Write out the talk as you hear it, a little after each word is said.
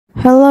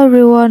Hello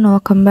everyone,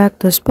 welcome back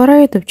to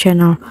Spora YouTube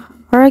channel.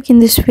 Alright, in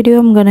this video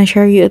I'm gonna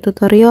share you a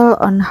tutorial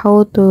on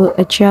how to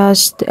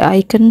adjust the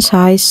icon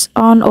size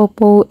on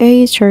Oppo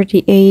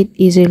A38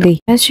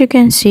 easily. As you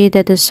can see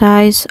that the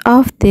size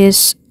of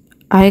this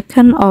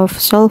icon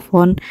of cell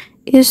phone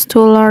is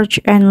too large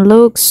and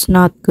looks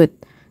not good.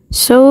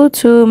 So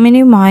to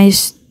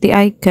minimize the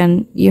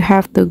icon, you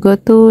have to go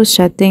to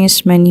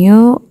settings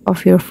menu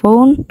of your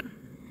phone,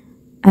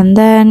 and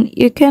then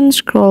you can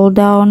scroll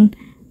down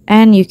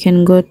and you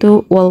can go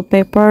to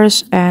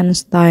wallpapers and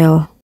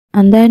style,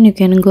 and then you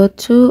can go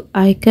to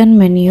icon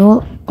menu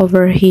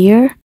over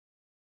here.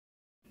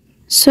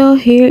 So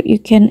here you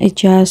can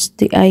adjust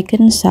the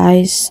icon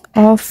size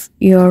of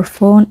your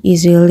phone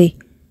easily.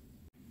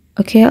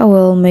 Okay, I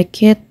will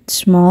make it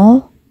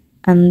small,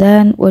 and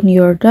then when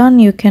you're done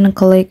you can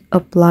click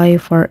apply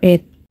for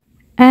it,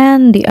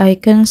 and the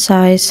icon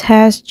size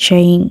has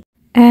changed.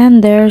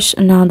 And there's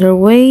another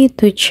way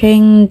to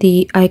change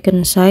the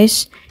icon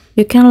size.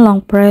 You can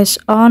long press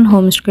on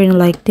home screen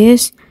like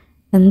this,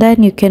 and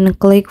then you can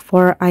click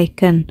for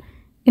icon.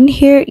 In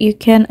here you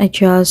can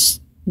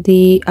adjust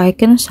the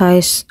icon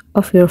size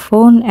of your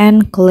phone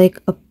and click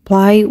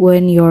apply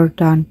when you're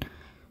done.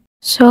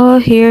 So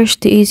here's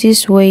the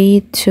easiest way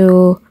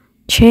to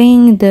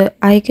change the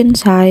icon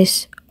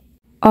size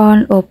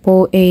on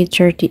Oppo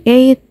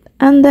A38,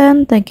 and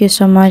then thank you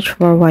so much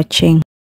for watching.